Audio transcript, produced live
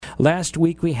Last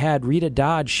week we had Rita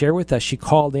Dodge share with us. She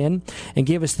called in and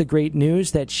gave us the great news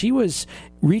that she was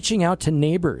reaching out to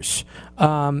neighbors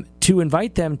to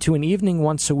invite them to an evening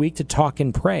once a week to talk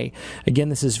and pray. Again,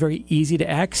 this is very easy to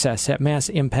access at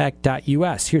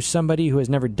massimpact.us. Here's somebody who has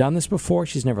never done this before.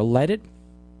 She's never led it.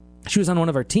 She was on one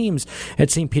of our teams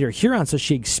at St. Peter Huron, so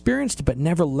she experienced it but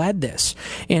never led this.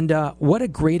 And what a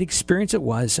great experience it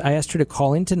was. I asked her to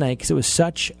call in tonight because it was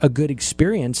such a good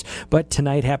experience, but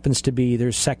tonight happens to be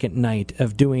their second night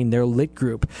of doing their lit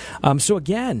group. So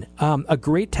again, a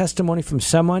great testimony from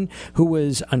someone who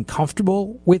was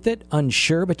uncomfortable with it,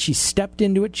 unsure, but she stepped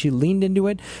into it, she leaned into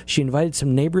it, she invited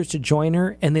some neighbors to join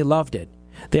her, and they loved it.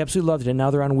 They absolutely loved it, and now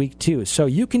they're on week 2. So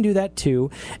you can do that too.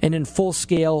 And in full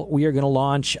scale, we are going to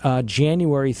launch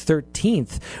January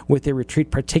 13th with a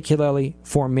retreat particularly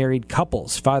for married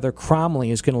couples. Father Cromley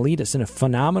is going to lead us in a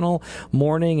phenomenal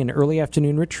morning and early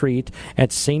afternoon retreat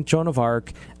at St. Joan of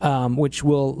Arc, which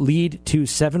will lead to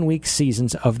 7-week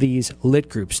seasons of these lit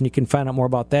groups. And you can find out more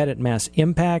about that at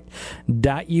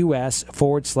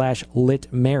massimpact.us/lit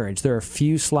marriage. There are a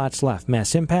few slots left.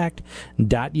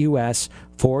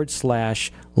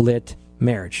 massimpact.us/lit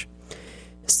marriage.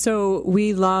 So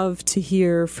we love to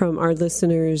hear from our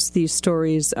listeners these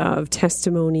stories of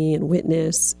testimony and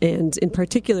witness, and in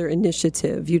particular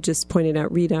initiative. You just pointed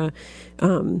out, Rita,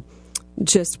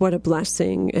 just what a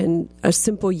blessing, and a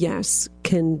simple yes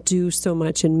can do so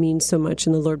much and mean so much,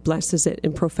 and the Lord blesses it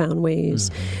in profound ways.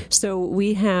 Mm-hmm. So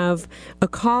we have a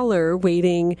caller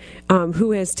waiting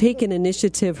who has taken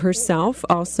initiative herself,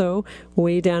 also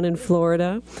way down in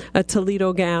Florida, a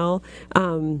Toledo gal,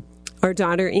 our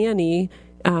daughter Annie.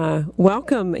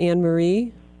 Welcome,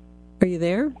 Anne-Marie. Are you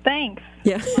there? Thanks.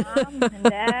 Yeah. Mom and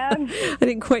Dad. I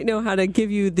didn't quite know how to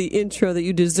give you the intro that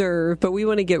you deserve, but we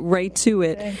want to get right to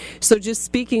it. Okay. So just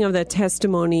speaking of that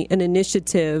testimony and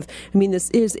initiative, I mean, this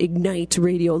is Ignite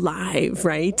Radio Live,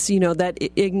 right? You know, that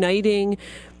igniting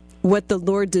what the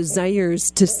Lord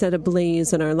desires to set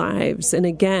ablaze in our lives. And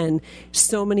again,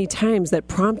 so many times that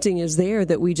prompting is there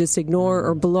that we just ignore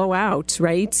or blow out,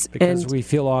 right? Because we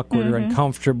feel awkward or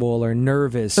uncomfortable or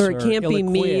nervous. Or it can't be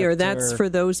me, or that's for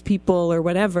those people, or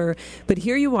whatever. But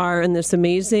here you are in this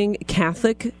amazing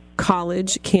Catholic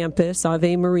college campus,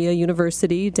 Ave Maria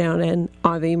University, down in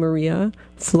Ave Maria,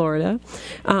 Florida.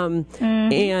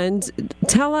 And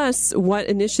tell us what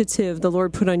initiative the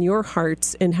Lord put on your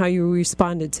heart and how you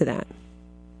responded to that.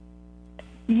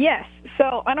 Yes.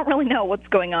 So I don't really know what's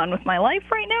going on with my life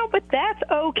right now, but that's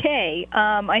okay.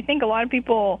 I think a lot of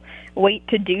people wait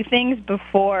to do things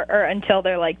before or until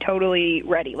they're like totally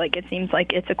ready. Like it seems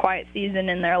like it's a quiet season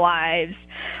in their lives,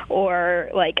 or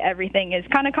like everything is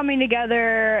kind of coming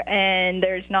together and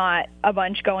there's not a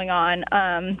bunch going on.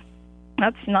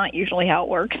 That's not usually how it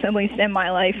works, at least in my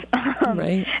life.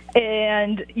 Right.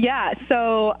 And yeah,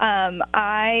 so a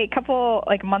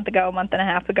month and a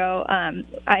half ago,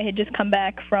 I had just come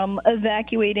back from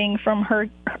evacuating from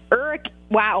Hurricane Irma.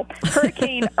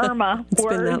 It's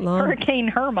been that long.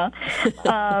 Hurricane Irma.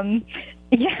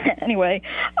 Yeah, anyway.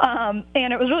 And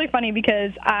it was really funny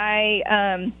because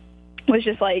I was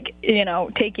just like,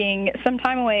 taking some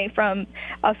time away from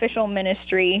official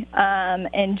ministry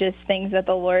and just things that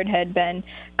the Lord had been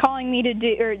calling me to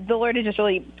do, or the Lord had just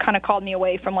really kind of called me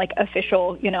away from like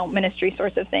official, ministry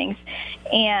sorts of things.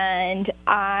 And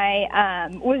I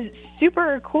was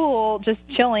super cool just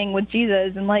chilling with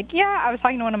Jesus. And I was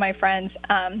talking to one of my friends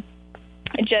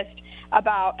just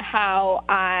about how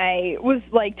I was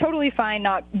totally fine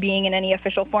not being in any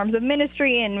official forms of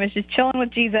ministry and was just chilling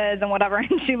with Jesus and whatever.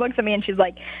 And she looks at me and she's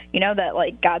like,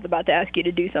 that God's about to ask you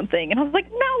to do something. And I was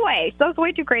like, no way. So I was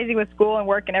way too crazy with school and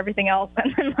work and everything else.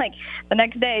 And then the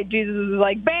next day, Jesus was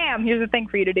like, bam, here's a thing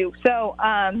for you to do. So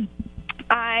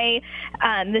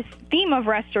this theme of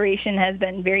restoration has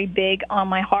been very big on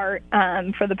my heart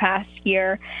for the past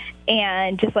year,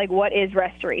 and just what is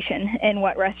restoration and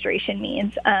what restoration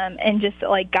means, and just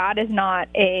God is not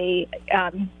a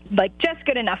just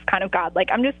good enough kind of God.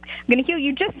 I'm going to heal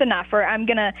you just enough, or I'm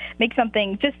going to make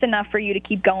something just enough for you to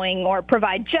keep going, or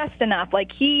provide just enough.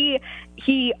 He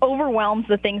overwhelms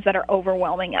the things that are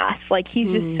overwhelming us. He's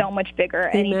just so much bigger.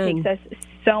 Amen. And he takes us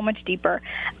so much deeper.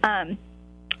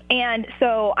 And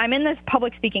so I'm in this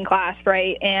public speaking class,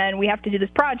 right, and we have to do this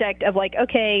project of pick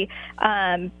a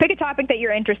topic that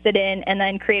you're interested in and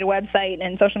then create a website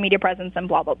and social media presence and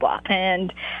blah, blah, blah.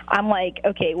 And I'm like,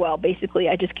 okay, well, basically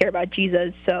I just care about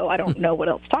Jesus, so I don't know what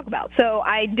else to talk about. So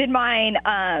I did mine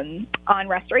on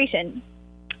restoration.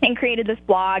 and created this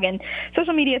blog and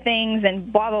social media things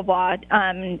and blah, blah, blah.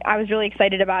 I was really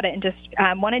excited about it and just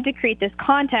wanted to create this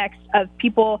context of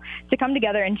people to come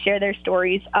together and share their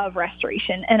stories of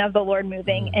restoration and of the Lord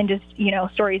moving and just,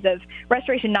 stories of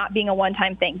restoration not being a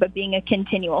one-time thing, but being a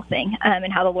continual thing,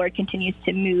 and how the Lord continues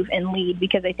to move and lead,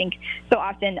 because I think so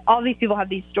often all these people have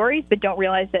these stories but don't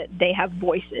realize that they have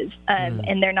voices,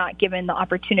 and they're not given the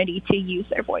opportunity to use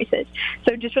their voices.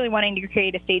 So just really wanting to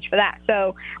create a stage for that.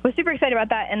 So I was super excited about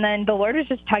that. And then the Lord was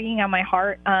just tugging on my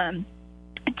heart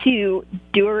to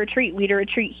do a retreat, lead a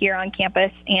retreat here on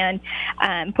campus, and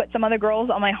put some other girls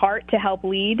on my heart to help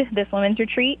lead this women's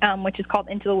retreat, which is called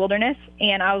Into the Wilderness.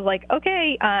 And I was like,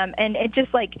 okay. And it just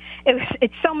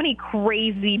it's so many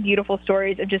crazy, beautiful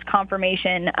stories of just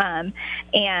confirmation,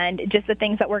 and just the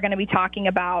things that we're going to be talking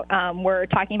about. We're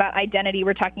talking about identity.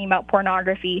 We're talking about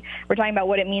pornography. We're talking about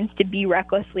what it means to be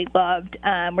recklessly loved.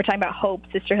 We're talking about hope,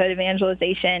 sisterhood,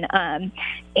 evangelization,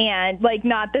 and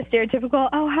not the stereotypical,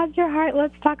 oh, how's your heart?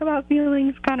 Let's talk about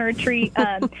feelings kind of retreat,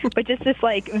 but just this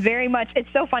very much,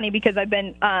 it's so funny because I've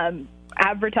been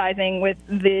advertising with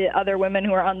the other women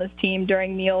who are on this team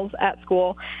during meals at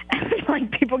school,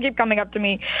 and people keep coming up to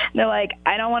me and they're like,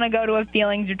 I don't want to go to a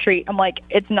feelings retreat. I'm like,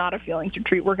 it's not a feelings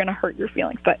retreat. We're going to hurt your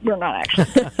feelings, but we're not actually.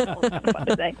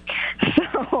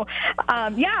 So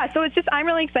so it's just, I'm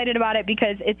really excited about it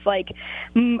because it's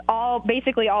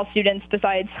basically all students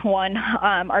besides one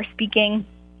are speaking,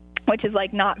 which is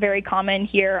not very common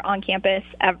here on campus.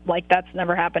 That's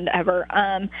never happened ever.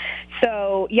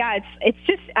 It's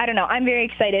just, I don't know. I'm very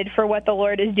excited for what the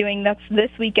Lord is doing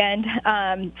this weekend.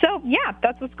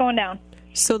 That's what's going down.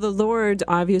 So the Lord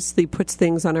obviously puts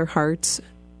things on our hearts.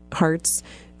 But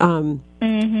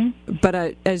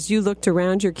as you looked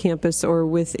around your campus or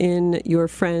within your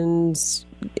friends'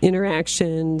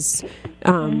 interactions,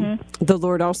 the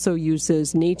Lord also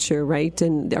uses nature, right,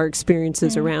 and our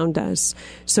experiences around us.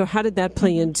 So how did that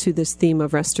play into this theme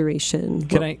of restoration?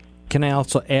 Can I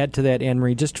also add to that,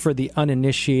 Anne-Marie, just for the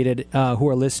uninitiated who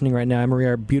are listening right now? Anne-Marie,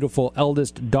 our beautiful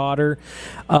eldest daughter,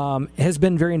 has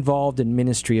been very involved in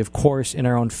ministry, of course, in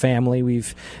our own family.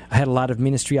 We've had a lot of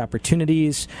ministry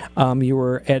opportunities. You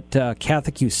were at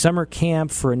Catholic Youth Summer Camp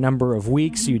for a number of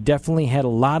weeks. You definitely had a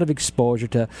lot of exposure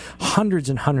to hundreds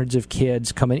and hundreds of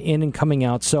kids coming in and coming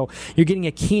out. So you're getting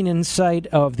a keen insight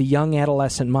of the young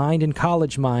adolescent mind and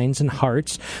college minds and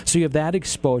hearts. So you have that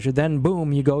exposure. Then,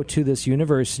 boom, you go to this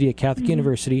university, a Catholic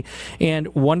University, and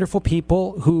wonderful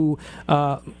people who,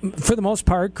 for the most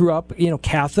part, grew up,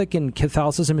 Catholic, and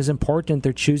Catholicism is important.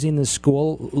 They're choosing this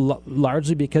school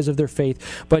largely because of their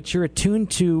faith, but you're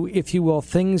attuned to, if you will,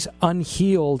 things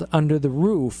unhealed under the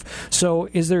roof. So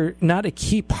is there not a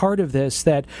key part of this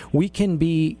that we can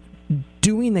be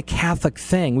doing the Catholic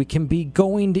thing? We can be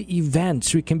going to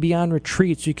events, we can be on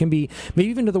retreats, we can be maybe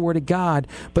even to the Word of God,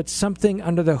 but something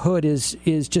under the hood is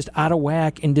just out of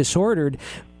whack and disordered,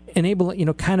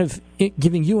 kind of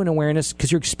giving you an awareness, because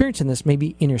you're experiencing this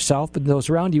maybe in yourself, but those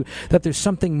around you, that there's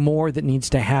something more that needs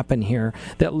to happen here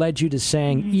that led you to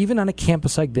saying, even on a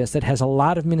campus like this that has a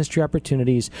lot of ministry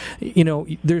opportunities,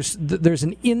 there's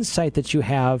an insight that you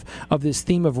have of this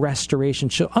theme of restoration.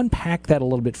 So unpack that a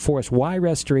little bit for us. Why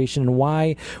restoration, and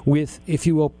why with, if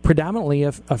you will, predominantly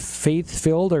a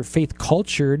faith-filled or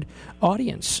faith-cultured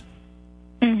audience?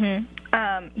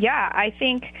 I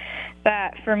think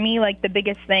that for me, the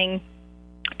biggest thing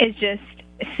is just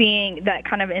seeing that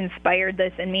kind of inspired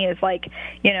this in me is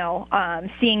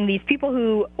seeing these people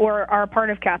who are part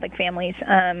of Catholic families,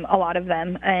 a lot of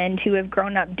them, and who have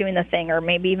grown up doing the thing, or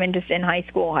maybe even just in high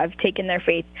school have taken their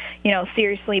faith,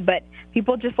 seriously, but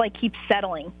people just keep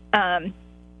settling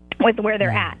with where they're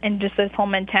at, and just this whole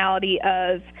mentality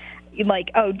of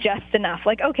just enough.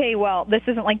 Okay, well, this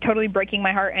isn't totally breaking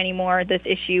my heart anymore, this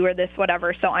issue or this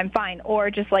whatever, so I'm fine.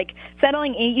 Or just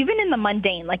settling even in the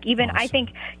mundane. Awesome. I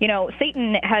think,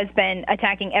 Satan has been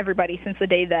attacking everybody since the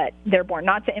day that they're born,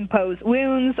 not to impose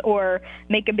wounds or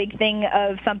make a big thing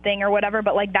of something or whatever,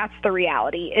 but that's the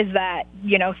reality, is that,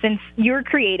 since you're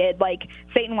created,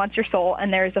 Satan wants your soul,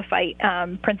 and there's a fight,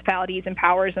 principalities and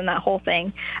powers and that whole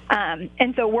thing.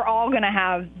 And so we're all going to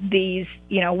have these,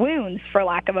 wounds, for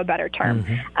lack of a better term.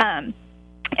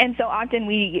 And so often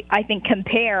we, I think,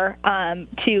 compare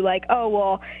to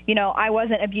I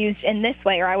wasn't abused in this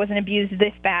way, or I wasn't abused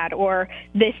this bad, or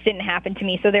this didn't happen to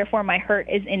me, so therefore my hurt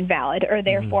is invalid, or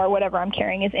therefore whatever I'm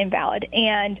carrying is invalid.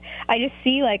 And I just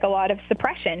see a lot of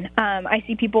suppression. I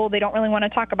see people, they don't really want to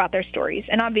talk about their stories.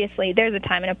 And obviously there's a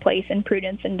time and a place and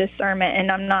prudence and discernment,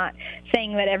 and I'm not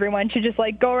saying that everyone should just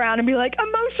go around and be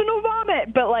emotional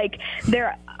vomit, but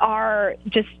there are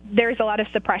just, there's a lot of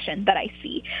suppression that I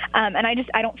see. And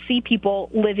I don't see people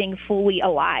living fully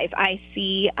alive. I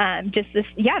see just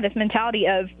this mentality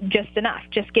of just enough,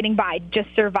 just getting by, just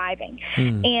surviving.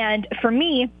 And for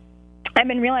me, I've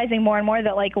been realizing more and more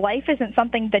that, like, life isn't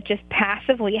something that just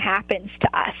passively happens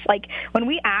to us. Like, when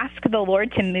we ask the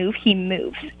Lord to move, he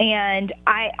moves. And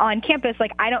on campus,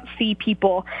 like, I don't see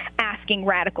people asking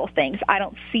radical things. I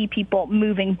don't see people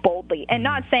moving boldly. And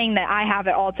not saying that I have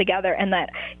it all together and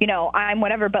that, you know, I'm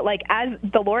whatever, but, like, as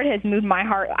the Lord has moved my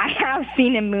heart, I have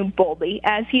seen him move boldly.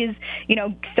 As he has, you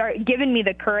know, given me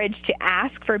the courage to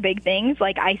ask for big things,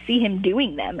 like, I see him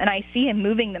doing them, and I see him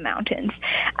moving the mountains.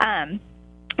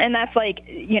 And that's, like,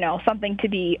 you know, something to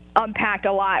be unpacked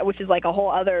a lot, which is like a whole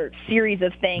other series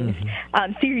of things,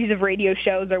 series of radio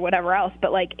shows or whatever else.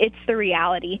 But, like, it's the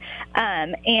reality.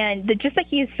 And just like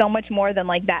he is so much more than,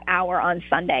 like, that hour on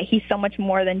Sunday. He's so much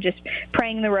more than just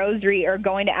praying the rosary or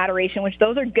going to adoration, which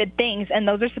those are good things, and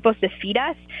those are supposed to feed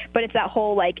us. But it's that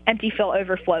whole, like, empty, fill,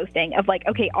 overflow thing of, like,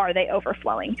 okay, are they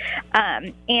overflowing?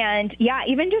 And, yeah,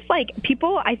 even just, like,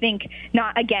 people, I think,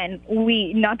 not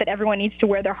that everyone needs to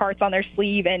wear their hearts on their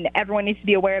sleeve and everyone needs to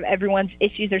be aware of everyone's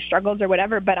issues or struggles or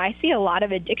whatever, but I see a lot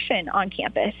of addiction on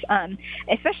campus,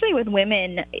 especially with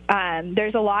women.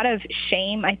 There's a lot of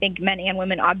shame, I think, men and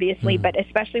women, obviously, but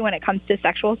especially when it comes to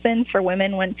sexual sins for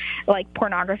women, when, like,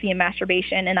 pornography and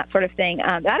masturbation and that sort of thing,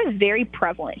 that is very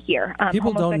prevalent here.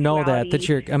 People don't know that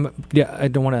you're, I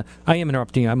don't want to, I am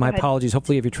interrupting you. My apologies.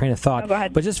 Hopefully you have your train of thought. No, go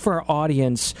ahead. But just for our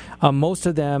audience, most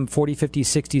of them, 40s, 50s,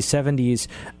 60s, 70s,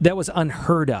 that was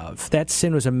unheard of. That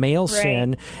sin was a male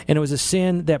sin. And it was a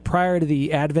sin that prior to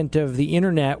the advent of the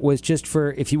internet was just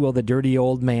for, if you will, the dirty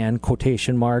old man,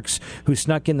 quotation marks, who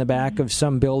snuck in the back of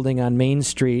some building on Main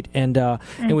Street. And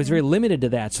it was very limited to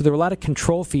that. So there were a lot of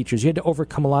control features. You had to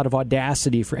overcome a lot of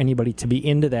audacity for anybody to be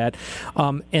into that.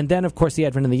 And then, of course, the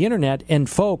advent of the internet. And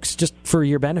folks, just for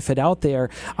your benefit out there,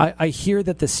 I hear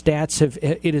that the stats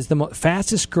it is the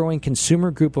fastest growing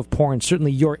consumer group of porn,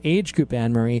 certainly your age group,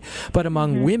 Anne-Marie, but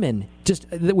among women,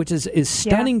 which is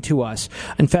stunning to us.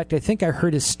 In fact, I think I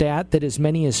heard a stat that as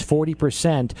many as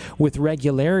 40% with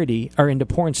regularity are into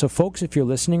porn. So, folks, if you're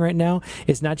listening right now,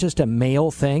 it's not just a male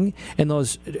thing, and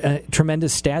those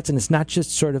tremendous stats, and it's not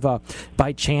just sort of a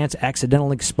by chance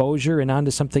accidental exposure and onto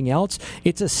something else.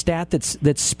 It's a stat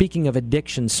that's speaking of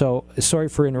addiction. So, sorry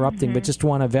for interrupting, but just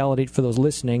want to validate for those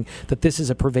listening that this is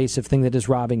a pervasive thing that is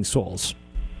robbing souls.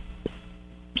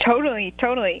 Totally.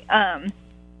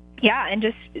 Yeah, and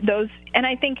just those, and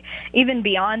I think even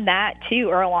beyond that, too,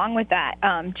 or along with that,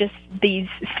 just these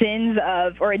sins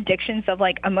or addictions of,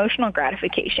 like, emotional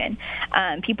gratification.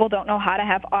 People don't know how to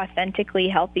have authentically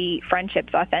healthy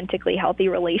friendships, authentically healthy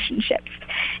relationships.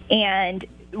 And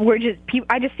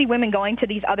I just see women going to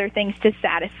these other things to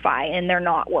satisfy, and they're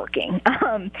not working.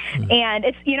 And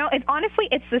it's, you know, it's honestly,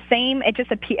 it's the same. It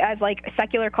just as, like,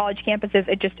 secular college campuses,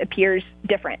 it just appears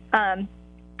different.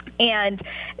 And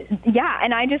yeah,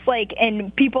 and I just, like,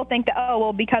 and people think that, oh,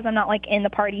 well, because I'm not, like, in the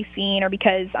party scene or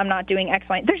because I'm not doing X,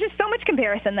 Y, there's just so much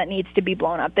comparison that needs to be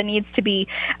blown up, that needs to be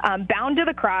bound to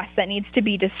the cross, that needs to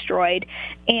be destroyed.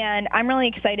 And I'm really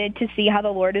excited to see how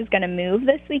the Lord is going to move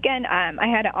this weekend. I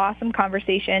had an awesome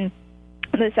conversation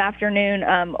this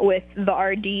afternoon with the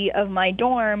RD of my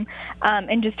dorm,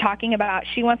 and just talking about,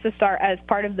 she wants to start as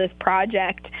part of this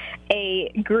project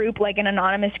a group, like an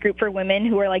anonymous group for women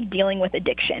who are, like, dealing with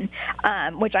addiction,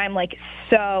 which I'm, like,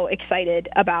 so excited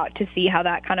about to see how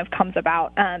that kind of comes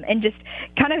about. And just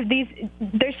kind of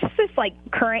there's just this, like,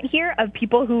 current here of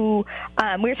people who,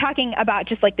 we were talking about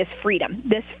just, like, this freedom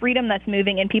that's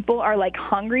moving, and people are, like,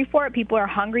 hungry for it. People are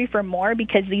hungry for more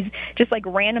because these just, like,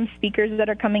 random speakers that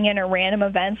are coming in or random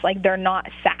events, like, they're not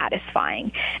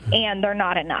satisfying and they're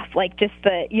not enough, like, just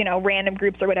the, you know, random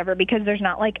groups or whatever, because there's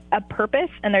not, like, a purpose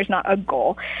and there's not a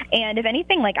goal. And if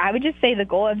anything, like, I would just say the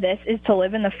goal of this is to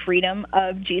live in the freedom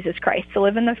of Jesus Christ, to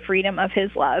live in the freedom of his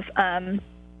love.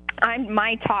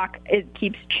 My talk, it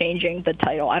keeps changing the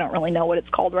title. I don't really know what it's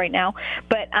called right now,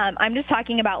 but I'm just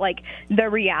talking about, like, the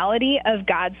reality of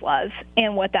God's love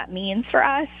and what that means for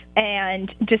us,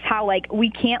 and just how, like,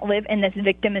 we can't live in this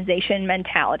victimization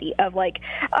mentality of, like,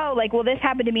 oh, like, well, this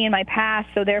happened to me in my past,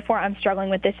 so therefore I'm struggling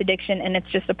with this addiction, and it's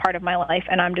just a part of my life,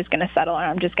 and I'm just going to settle, and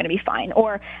I'm just going to be fine.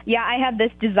 Or, yeah, I have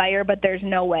this desire, but there's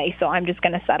no way, so I'm just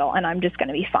going to settle, and I'm just going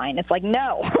to be fine. It's like,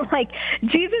 no, like,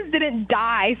 Jesus didn't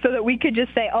die so that we could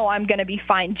just say, oh, I'm going to be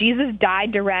fine. Jesus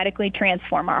died to radically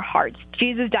transform our hearts.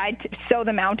 Jesus died so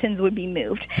the mountains would be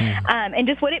moved. And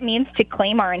just what it means to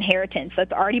claim our inheritance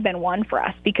that's already been won for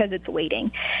us because it's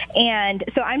waiting. And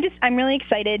so I'm really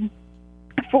excited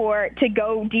to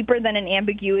go deeper than an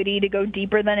ambiguity, to go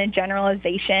deeper than a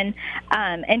generalization,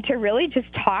 and to really just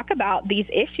talk about these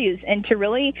issues and to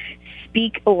really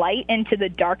speak light into the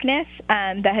darkness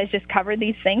that has just covered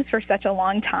these things for such a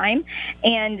long time.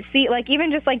 And see, like,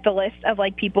 even just like the list of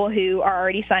like people who are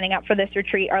already signing up for this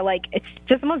retreat are like, it's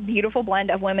just the most beautiful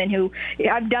blend of women who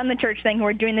have done the church thing, who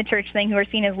are doing the church thing, who are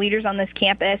seen as leaders on this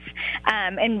campus,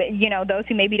 and you know, those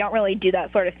who maybe don't really do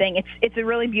that sort of thing. It's a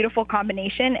really beautiful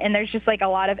combination, and there's just like a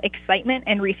lot of excitement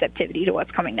and receptivity to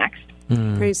what's coming next.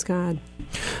 Praise God.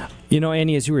 You know,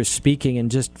 Annie, as you were speaking,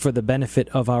 and just for the benefit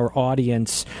of our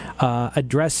audience,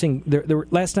 addressing...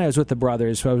 last night I was with the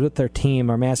brothers. I was with their team,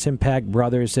 our Mass Impact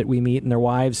brothers that we meet and their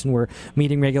wives, and we're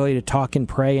meeting regularly to talk and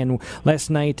pray. And last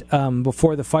night,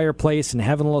 before the fireplace and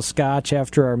having a little scotch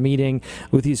after our meeting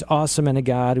with these awesome men of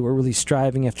God who are really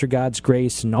striving after God's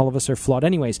grace, and all of us are flawed.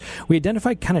 Anyways, we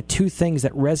identified kind of two things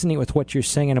that resonate with what you're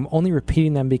saying, and I'm only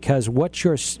repeating them because what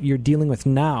you're dealing with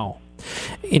now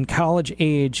in college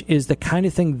age is the kind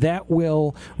of thing that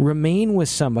will remain with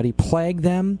somebody, plague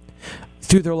them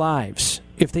through their lives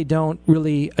if they don't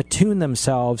really attune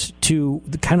themselves to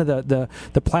the kind of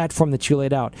the platform that you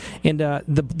laid out. And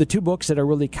the two books that are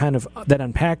really kind of that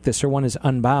unpack this, or one is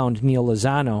Unbound. Neil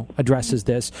Lozano addresses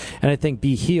this, and I think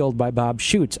Be Healed by Bob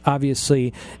Schutz.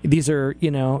 Obviously, these are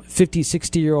 50,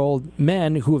 60-year-old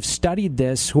men who have studied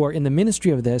this, who are in the ministry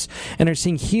of this, and are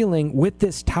seeing healing with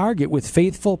this target, with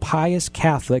faithful, pious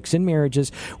Catholics in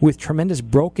marriages with tremendous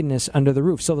brokenness under the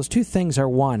roof. So those two things are,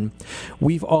 one,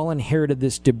 we've all inherited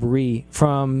this debris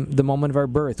from the moment of our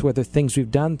birth, whether things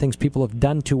we've done, things people have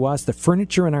done to us, the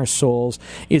furniture in our souls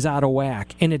is out of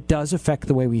whack, and it does affect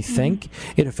the way we think.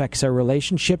 It affects our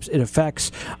relationships. It affects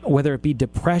whether it be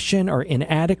depression or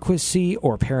inadequacy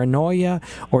or paranoia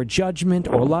or judgment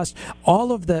or lust.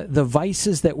 All of the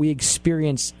vices that we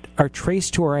experience are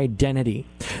traced to our identity.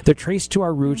 They're traced to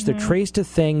our roots. They're traced to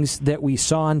things that we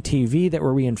saw on TV that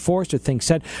were reinforced or things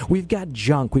said. We've got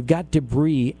junk. We've got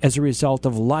debris as a result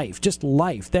of life. Just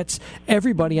life. That's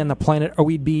everybody on the planet, or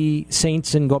we'd be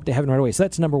saints and go up to heaven right away. So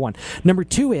that's number one. Number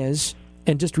two is,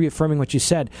 and just reaffirming what you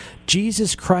said,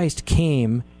 Jesus Christ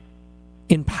came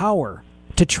in power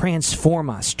to transform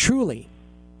us, truly.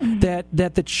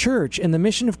 That the church and the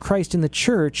mission of Christ in the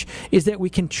church is that we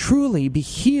can truly be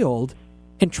healed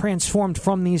and transformed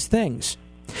from these things.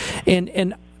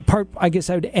 And part, I guess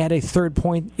I would add a third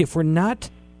point. If we're not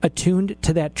attuned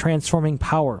to that transforming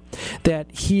power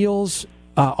that heals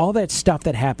all that stuff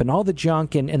that happened, all the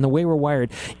junk and the way we're wired,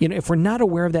 if we're not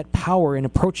aware of that power and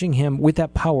approaching Him with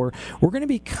that power, we're going to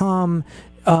become,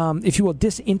 if you will,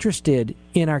 disinterested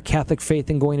in our Catholic faith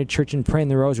and going to church and praying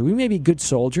the rosary. We may be good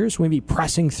soldiers, we may be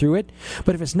pressing through it,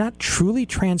 but if it's not truly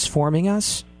transforming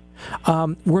us,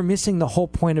 we're missing the whole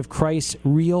point of Christ's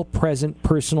real, present,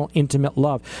 personal, intimate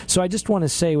love. So I just want to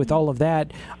say, with all of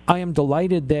that, I am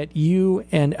delighted that you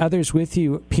and others with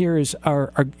you, peers,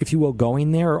 are if you will,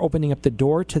 going there or opening up the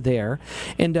door to there.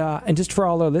 And just for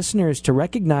all our listeners to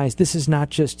recognize, this is not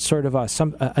just sort of a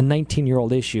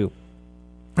 19-year-old issue,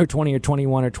 or 20 or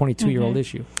 21 or 22-year-old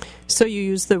issue. So you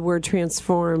use the word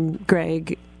transform,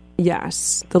 Greg.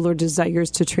 Yes, the Lord desires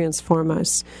to transform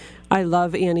us. I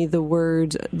love, Annie, the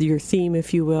word, your theme,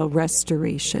 if you will,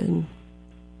 restoration.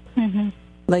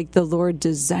 Like the Lord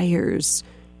desires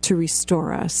to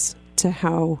restore us to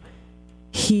how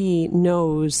He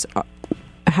knows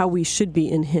how we should be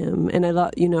in Him. And I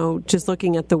love, just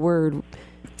looking at the word,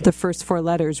 the first four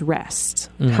letters, rest.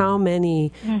 How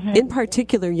many, in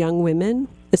particular young women,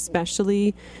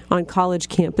 especially on college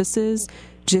campuses,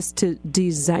 just to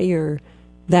desire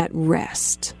that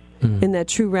rest. And that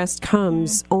true rest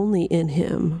comes only in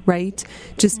Him, right?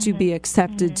 Just to be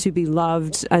accepted, to be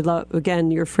loved. I love, again,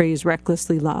 your phrase,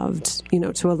 recklessly loved,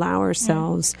 to allow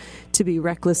ourselves to be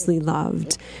recklessly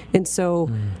loved. And so,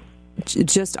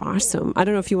 just awesome. I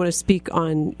don't know if you want to speak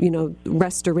on,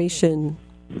 restoration.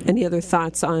 Any other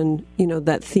thoughts on,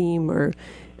 that theme, or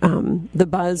the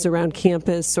buzz around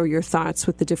campus, or your thoughts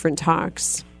with the different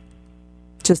talks?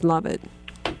 Just love it.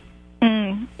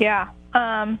 Yeah.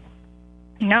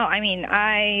 No, I mean,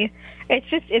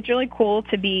 it's really cool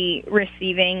to be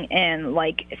receiving and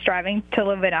like striving to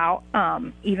live it out,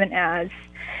 even as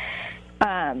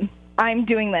I'm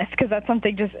doing this, because that's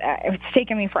something it's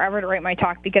taken me forever to write my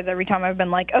talk, because every time I've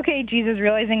been like, okay, Jesus,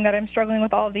 realizing that I'm struggling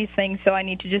with all of these things, so I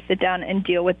need to just sit down and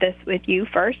deal with this with you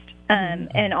first.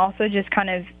 And also just kind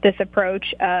of this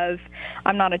approach of,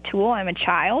 I'm not a tool, I'm a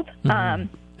child.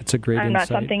 It's a great I'm insight. not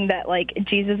something that, like,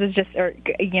 Jesus is just, or,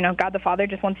 God the Father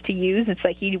just wants to use. It's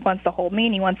like He wants to hold me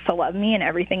and He wants to love me, and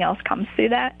everything else comes through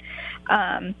that.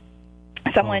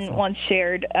 Someone once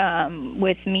shared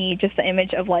with me just the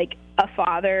image of, like, a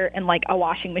father and like a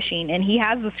washing machine, and he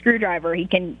has the screwdriver. He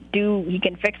can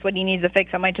fix what he needs to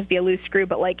fix. It might just be a loose screw,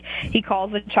 but like he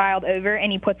calls the child over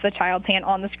and he puts the child's hand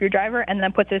on the screwdriver and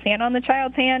then puts his hand on the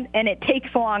child's hand, and it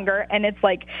takes longer, and it's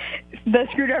like the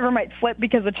screwdriver might slip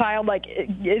because the child like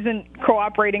isn't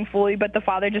cooperating fully, but the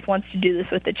father just wants to do this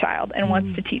with the child and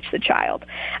wants to teach the child.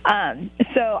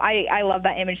 So I love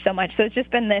that image so much. So it's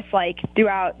just been this like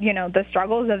throughout, the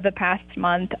struggles of the past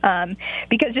month,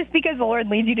 because just because the Lord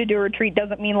leads you to do a retreat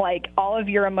doesn't mean like all of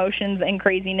your emotions and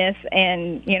craziness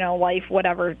and, life,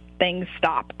 whatever things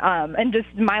stop. And just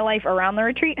my life around the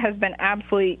retreat has been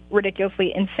absolutely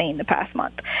ridiculously insane the past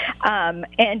month.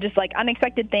 And just like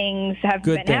unexpected things have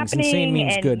been happening. Insane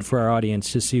means good for our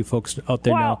audience, just so you folks out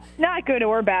there know. Not good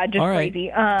or bad, just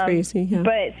crazy. Crazy, yeah.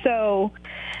 But so,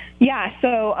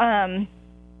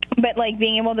 but like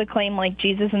being able to claim like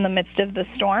Jesus in the midst of the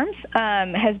storms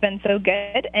has been so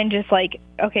good, and just like,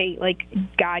 okay, like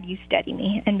God, you steady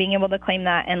me, and being able to claim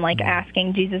that and like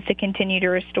asking Jesus to continue to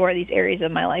restore these areas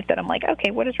of my life that I'm like,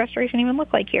 okay, what does restoration even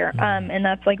look like here? And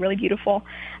that's like really beautiful.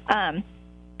 And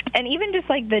even just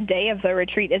like the day of the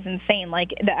retreat is insane. Like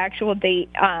the actual date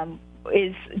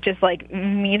is just like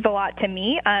means a lot to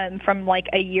me. From like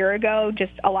a year ago,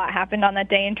 just a lot happened on that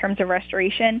day in terms of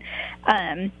restoration.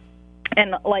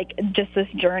 And like just this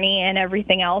journey and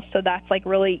everything else. So that's like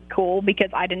really cool because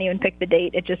I didn't even pick the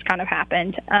date. It just kind of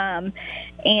happened.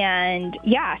 And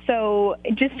yeah, so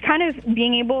just kind of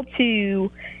being able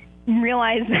to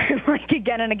realize like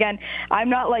again and again, I'm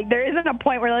not like, there isn't a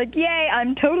point where like, yay,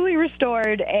 I'm totally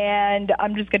restored and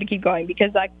I'm just going to keep going,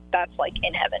 because that's like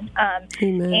in heaven.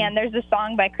 And there's a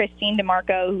song by Christine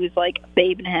DeMarco, who's like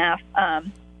babe and a half,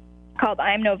 called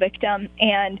I Am No Victim,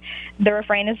 and the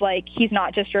refrain is like, he's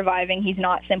not just reviving, he's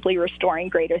not simply restoring,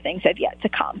 greater things have yet to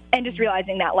come. And just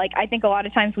realizing that, like, I think a lot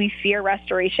of times we fear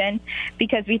restoration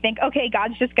because we think, okay,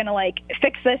 God's just going to like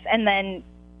fix this and then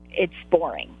it's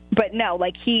boring. But no,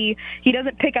 like he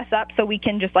doesn't pick us up so we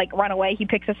can just like run away. He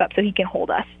picks us up so he can hold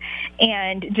us.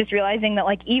 And just realizing that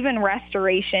like even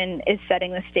restoration is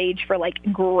setting the stage for like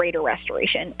greater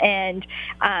restoration and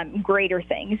greater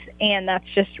things. And that's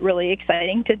just really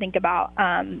exciting to think about,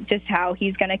 just how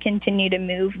he's going to continue to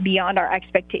move beyond our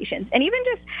expectations. And even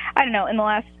just, I don't know, in the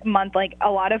last month, like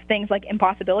a lot of things like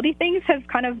impossibility things have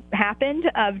kind of happened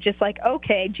of just like,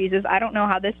 okay, Jesus, I don't know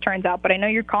how this turns out, but I know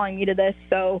you're calling me to this.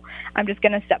 So I'm just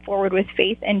going to step forward with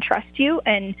faith and trust you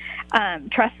and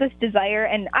trust this desire.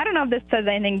 And I don't know if this has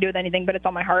anything to do with anything, but it's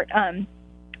on my heart.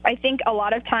 I think a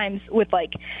lot of times with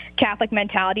like Catholic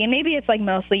mentality, and maybe it's like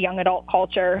mostly young adult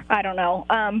culture, I don't know,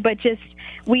 but just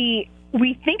we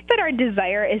think that our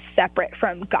desire is separate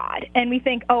from God. And we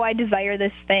think, oh, I desire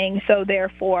this thing, so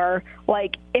therefore,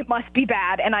 like, it must be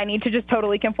bad, and I need to just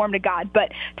totally conform to God.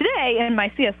 But today, in my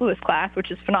C.S. Lewis class,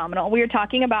 which is phenomenal, we were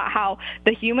talking about how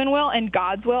the human will and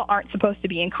God's will aren't supposed to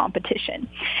be in competition.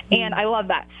 And I love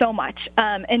that so much.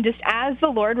 And just as the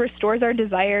Lord restores our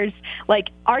desires, like,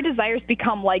 our desires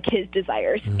become like his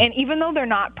desires. And even though they're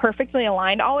not perfectly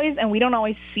aligned always, and we don't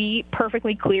always see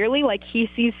perfectly clearly, like, he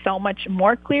sees so much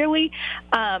more clearly.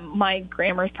 My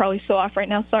grammar is probably so off right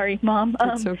now. Sorry, Mom.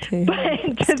 It's okay.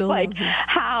 But just like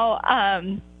how,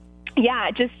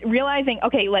 just realizing,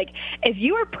 okay, like if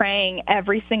you are praying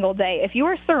every single day, if you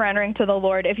are surrendering to the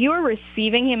Lord, if you are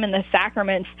receiving him in the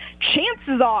sacraments,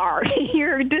 chances are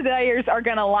your desires are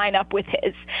going to line up with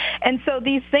his. And so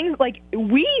these things, like,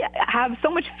 we have so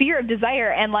much fear of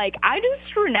desire, and like I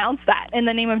just renounce that in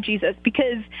the name of Jesus,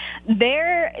 because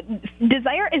their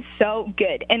desire is so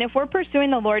good. And if we're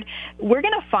pursuing the Lord, we're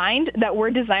going to find that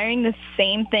we're desiring the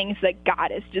same things that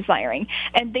God is desiring,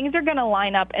 and things are going to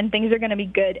line up and things are going to be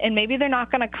good. And maybe they're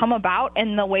not going to come about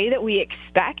in the way that we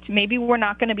expect. Maybe we're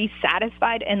not going to be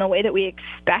satisfied in the way that we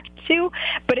expect to,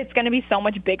 but it's going to be so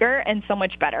much bigger and so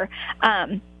much better.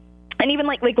 And even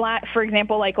for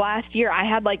example, like last year, I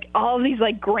had like all of these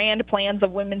like grand plans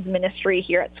of women's ministry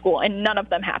here at school, and none of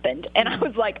them happened. And I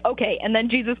was like, okay. And then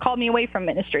Jesus called me away from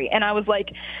ministry, and I was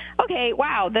like, okay,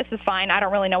 wow, this is fine. I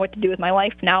don't really know what to do with my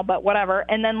life now, but whatever.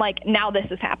 And then like now this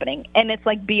is happening, and it's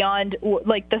like beyond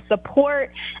like the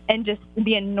support and just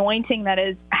the anointing that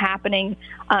is happening,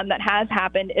 that has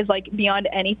happened, is like beyond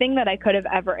anything that I could have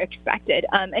ever expected.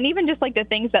 And even just like the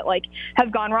things that like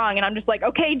have gone wrong, and I'm just like,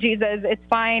 okay, Jesus, it's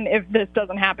fine if this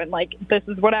doesn't happen, like this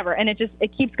is whatever. And it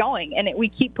keeps going, and we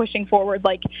keep pushing forward,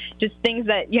 like just things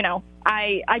that,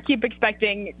 I keep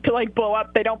expecting to like blow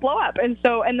up, they don't blow up. And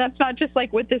that's not just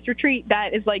like with this retreat,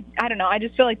 that is like, I don't know, I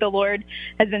just feel like the Lord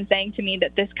has been saying to me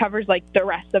that this covers like the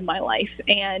rest of my life.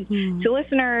 And to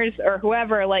listeners or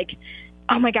whoever, like,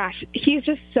 oh my gosh, he's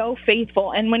just so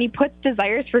faithful. And when he puts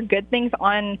desires for good things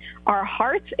on our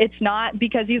hearts, it's not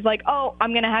because he's like, oh,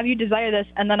 I'm going to have you desire this,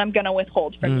 and then I'm going to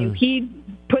withhold from you. He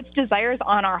puts desires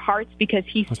on our hearts because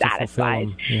he satisfies.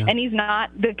 Yeah. And he's not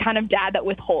the kind of dad that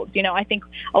withholds. You know, I think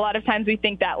a lot of times we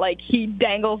think that, like, he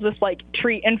dangles this, like,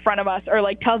 treat in front of us or,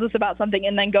 like, tells us about something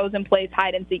and then goes and plays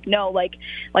hide and seek. No, like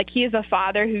he is a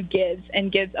father who gives and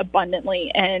gives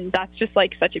abundantly, and that's just,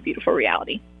 like, such a beautiful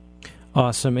reality.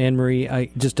 Awesome. Anne-Marie, I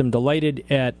just am delighted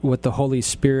at what the Holy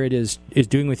Spirit is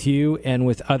doing with you and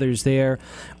with others there.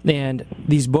 And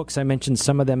these books, I mentioned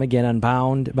some of them again,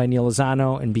 Unbound by Neil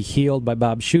Lozano and Be Healed by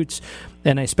Bob Schutz.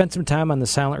 And I spent some time on the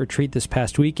Silent Retreat this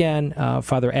past weekend.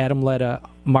 Father Adam led a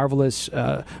marvelous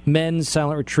men's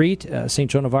silent retreat,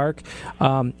 St. Joan of Arc.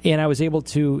 And I was able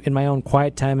to, in my own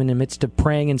quiet time, in the midst of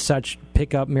praying and such,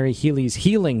 pick up Mary Healy's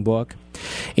healing book.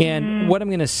 And what I'm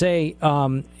going to say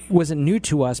wasn't new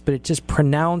to us, but it just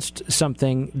pronounced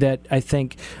something that I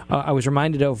think I was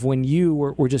reminded of when you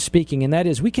were just speaking, and that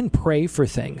is we can pray for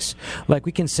things. Like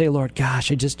we can say, Lord,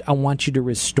 gosh, I want you to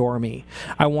restore me.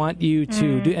 I want you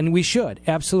to do, and we should,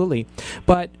 absolutely.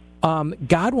 But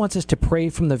God wants us to pray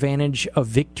from the vantage of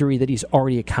victory that he's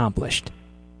already accomplished.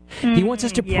 He wants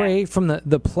us to pray from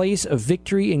the place of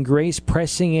victory and grace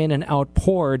pressing in and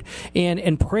outpoured,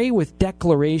 and pray with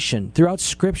declaration throughout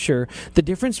Scripture. The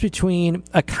difference between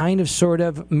a kind of sort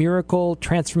of miracle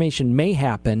transformation may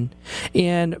happen,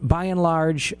 and by and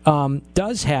large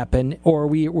does happen, or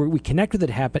we connect with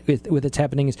it with its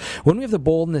happening, is when we have the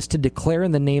boldness to declare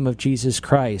in the name of Jesus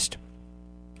Christ.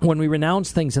 When we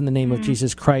renounce things in the name of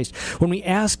Jesus Christ, when we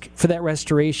ask for that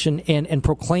restoration and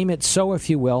proclaim it so, if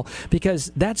you will,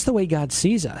 because that's the way God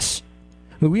sees us.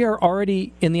 I mean, we are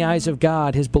already, in the eyes of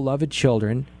God, his beloved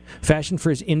children, fashioned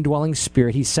for his indwelling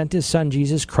spirit. He sent his son,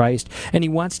 Jesus Christ, and he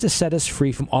wants to set us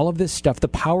free from all of this stuff. The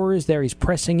power is there. He's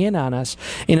pressing in on us.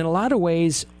 And in a lot of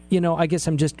ways, you know, I guess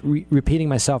I'm just repeating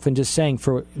myself and just saying,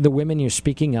 for the women you're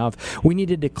speaking of, we need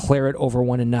to declare it over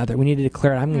one another. We need to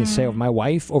declare it, I'm going to say, over my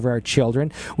wife, over our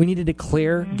children. We need to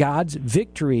declare God's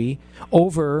victory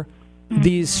over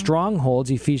these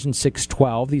strongholds, Ephesians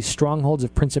 6:12, these strongholds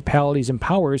of principalities and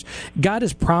powers. God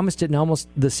has promised it in almost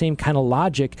the same kind of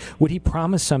logic. Would he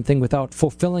promise something without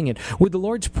fulfilling it? Would the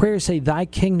Lord's Prayer say, thy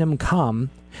kingdom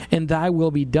come and thy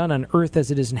will be done on earth as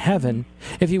it is in heaven,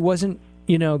 if he wasn't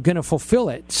going to fulfill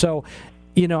it? So,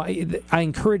 I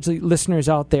encourage the listeners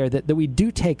out there that we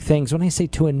do take things, when I say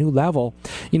to a new level,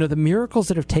 the miracles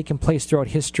that have taken place throughout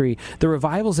history, the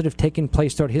revivals that have taken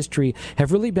place throughout history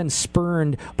have really been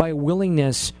spurned by a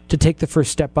willingness to take the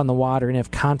first step on the water and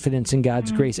have confidence in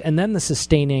God's grace. And then he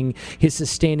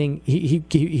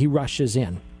rushes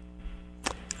in.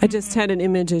 I just had an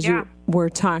image as you were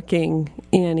talking,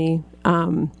 Annie,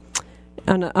 on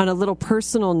a little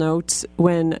personal note,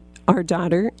 when our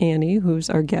daughter, Annie, who's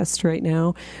our guest right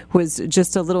now, was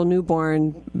just a little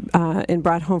newborn and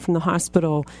brought home from the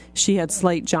hospital. She had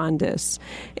slight jaundice,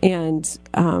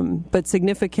 but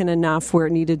significant enough where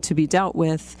it needed to be dealt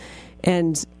with.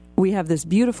 And we have this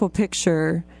beautiful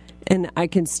picture, and I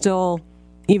can still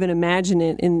even imagine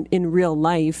it in real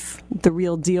life, the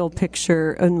real deal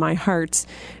picture in my heart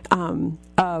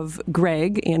of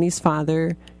Greg, Annie's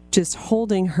father, just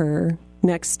holding her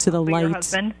next to the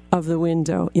light of the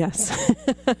window. Yes,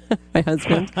 my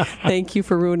husband. Thank you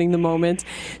for ruining the moment.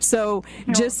 So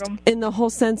just in the whole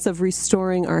sense of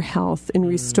restoring our health and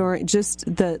restoring just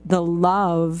the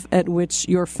love at which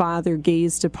your father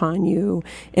gazed upon you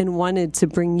and wanted to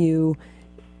bring you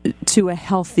to a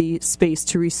healthy space,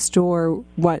 to restore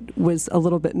what was a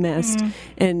little bit missed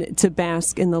and to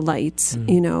bask in the light,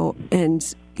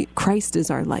 and Christ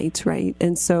is our light, right?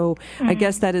 And so I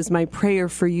guess that is my prayer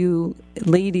for you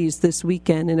ladies this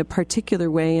weekend in a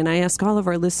particular way. And I ask all of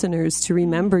our listeners to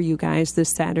remember you guys this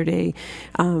Saturday,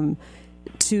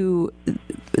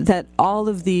 that all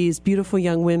of these beautiful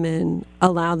young women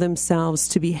allow themselves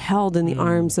to be held in the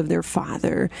arms of their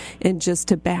Father and just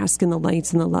to bask in the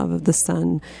lights and the love of the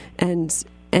Son and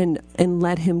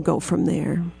let him go from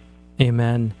there.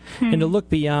 Amen. And to look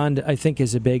beyond, I think,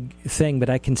 is a big thing, but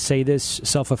I can say this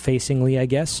self-effacingly, I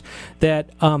guess,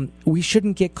 that we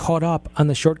shouldn't get caught up on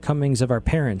the shortcomings of our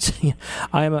parents.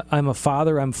 I'm a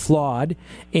father, I'm flawed,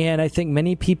 and I think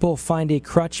many people find a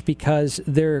crutch because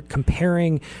they're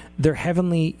comparing their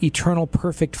heavenly, eternal,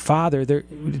 perfect father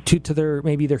to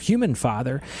their human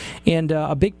father. And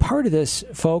a big part of this,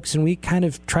 folks, and we kind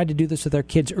of tried to do this with our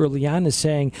kids early on, is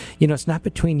saying, it's not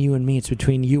between you and me, it's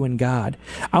between you and God.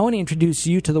 I want to introduce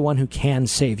you to the one who can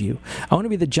save you. I want to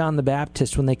be the John the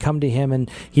Baptist when they come to him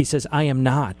and he says, I am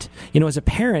not. As a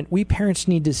parent, we parents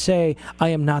need to say, I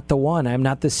am not the one. I am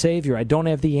not the Savior. I don't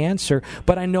have the answer,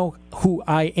 but I know who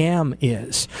I am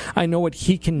is. I know what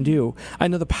he can do. I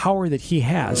know the power that he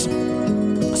has.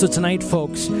 So tonight,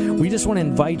 folks, we just want to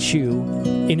invite you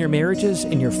in your marriages,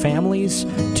 in your families,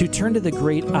 to turn to the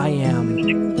great I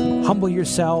am. Humble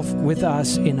yourself with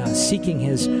us in seeking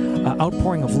his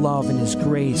outpouring of love and his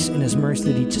grace and his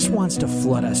mercy that he just wants to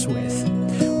flood us with.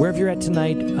 Wherever you're at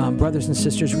tonight, brothers and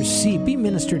sisters, be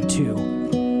ministered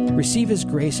to. Receive his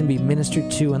grace and be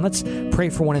ministered to. And let's pray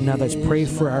for one another. Let's pray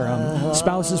for our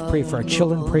spouses, pray for our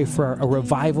children, pray for a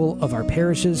revival of our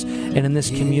parishes and in this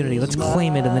community. Let's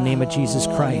claim it in the name of Jesus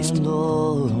Christ.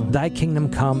 Thy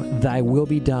kingdom come, thy will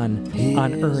be done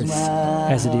on earth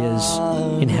as it is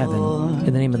in heaven.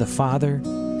 In the name of the Father,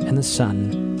 and the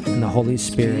Son, and the Holy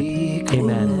Spirit.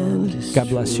 Amen. God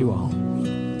bless you all.